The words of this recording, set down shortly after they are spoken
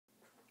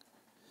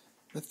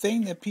The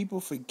thing that people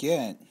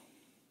forget,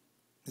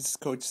 this is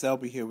Coach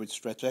Selby here with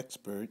Stretch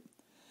Expert.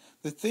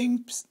 The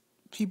thing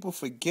people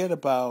forget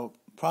about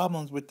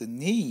problems with the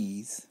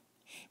knees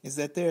is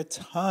that there are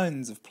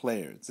tons of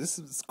players. This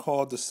is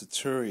called the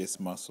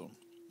sartorius muscle.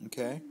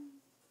 Okay?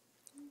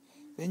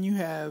 Then you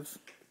have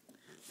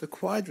the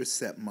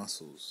quadricep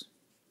muscles.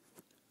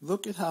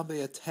 Look at how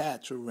they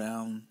attach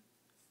around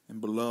and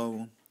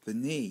below the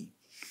knee.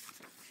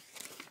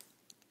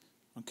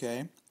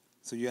 Okay?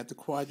 So you have the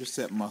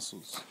quadricep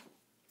muscles.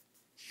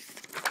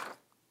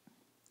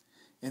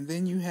 And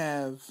then you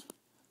have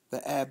the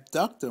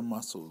abductor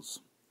muscles,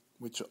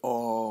 which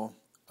all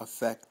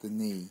affect the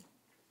knee.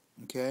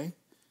 Okay?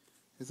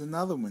 There's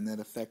another one that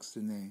affects the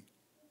knee.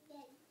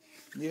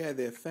 Yeah,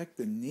 they affect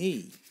the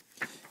knee.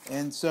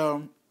 And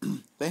so,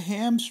 the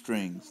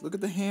hamstrings. Look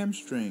at the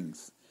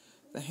hamstrings.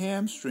 The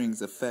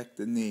hamstrings affect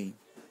the knee.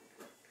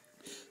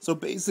 So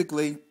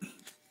basically,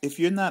 if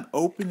you're not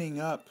opening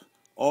up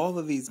all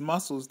of these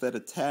muscles that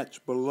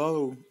attach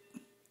below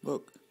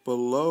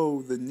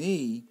the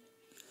knee,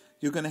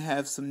 you're going to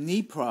have some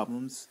knee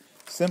problems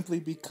simply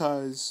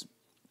because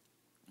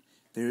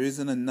there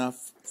isn't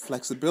enough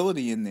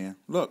flexibility in there.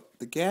 Look,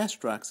 the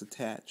gastrocs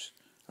attach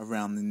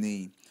around the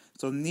knee.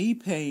 So knee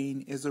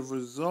pain is a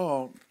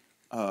result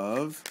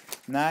of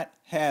not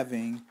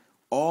having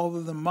all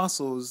of the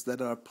muscles that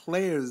are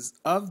players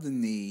of the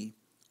knee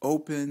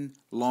open,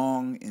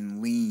 long,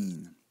 and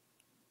lean.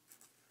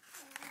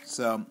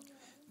 So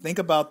think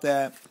about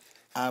that.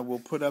 I will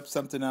put up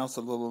something else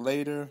a little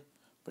later,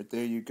 but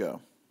there you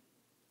go.